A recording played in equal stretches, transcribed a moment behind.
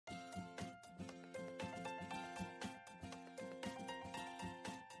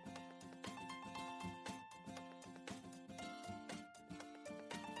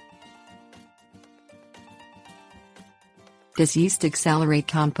Does yeast accelerate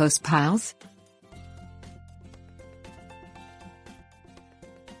compost piles?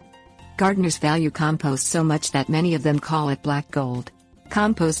 Gardeners value compost so much that many of them call it black gold.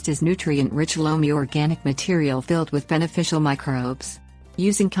 Compost is nutrient-rich loamy organic material filled with beneficial microbes.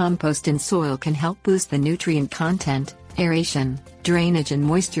 Using compost in soil can help boost the nutrient content, aeration, drainage and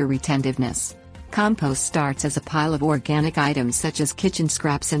moisture retentiveness. Compost starts as a pile of organic items such as kitchen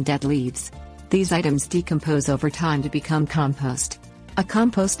scraps and dead leaves. These items decompose over time to become compost. A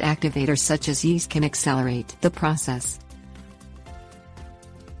compost activator such as yeast can accelerate the process.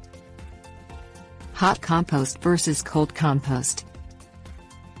 Hot compost versus cold compost.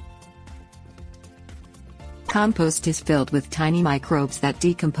 Compost is filled with tiny microbes that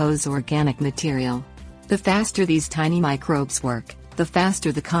decompose organic material. The faster these tiny microbes work, the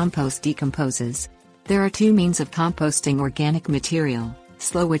faster the compost decomposes. There are two means of composting organic material: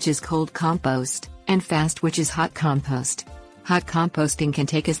 slow, which is cold compost, and fast, which is hot compost. Hot composting can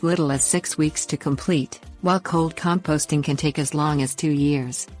take as little as 6 weeks to complete, while cold composting can take as long as 2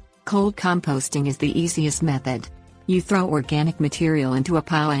 years. Cold composting is the easiest method. You throw organic material into a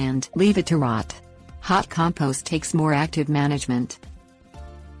pile and leave it to rot. Hot compost takes more active management.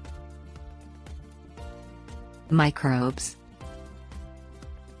 Microbes.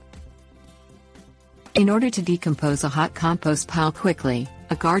 In order to decompose a hot compost pile quickly,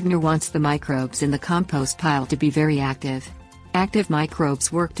 a gardener wants the microbes in the compost pile to be very active. Active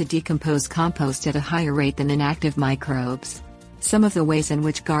microbes work to decompose compost at a higher rate than inactive microbes. Some of the ways in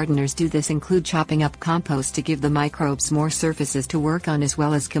which gardeners do this include chopping up compost to give the microbes more surfaces to work on, as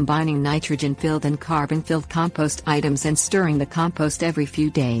well as combining nitrogen-filled and carbon-filled compost items and stirring the compost every few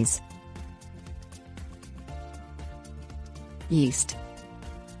days. Yeast.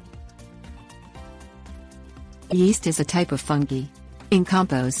 Yeast is a type of fungi. In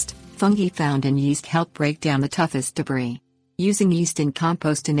compost, fungi found in yeast help break down the toughest debris. Using yeast in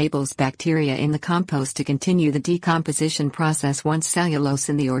compost enables bacteria in the compost to continue the decomposition process once cellulose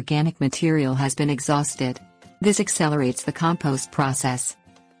in the organic material has been exhausted. This accelerates the compost process.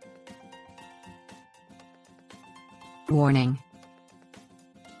 Warning: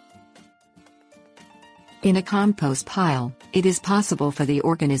 in a compost pile, it is possible for the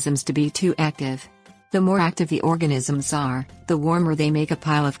organisms to be too active. The more active the organisms are, the warmer they make a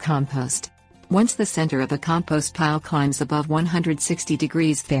pile of compost. Once the center of a compost pile climbs above 160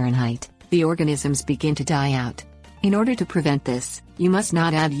 degrees Fahrenheit, the organisms begin to die out. In order to prevent this, you must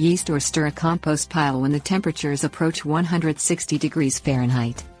not add yeast or stir a compost pile when the temperatures approach 160 degrees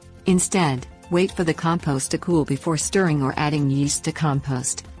Fahrenheit. Instead, wait for the compost to cool before stirring or adding yeast to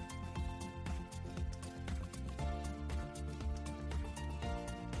compost.